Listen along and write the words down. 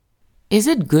Is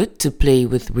it good to play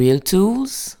with real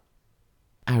tools?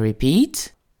 I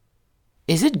repeat.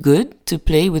 Is it good to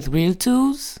play with real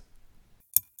tools?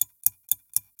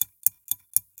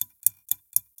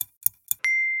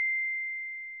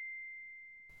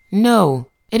 No,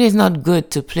 it is not good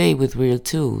to play with real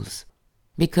tools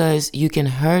because you can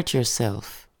hurt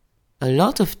yourself. A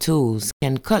lot of tools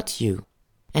can cut you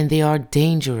and they are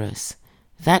dangerous.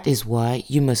 That is why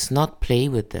you must not play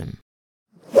with them.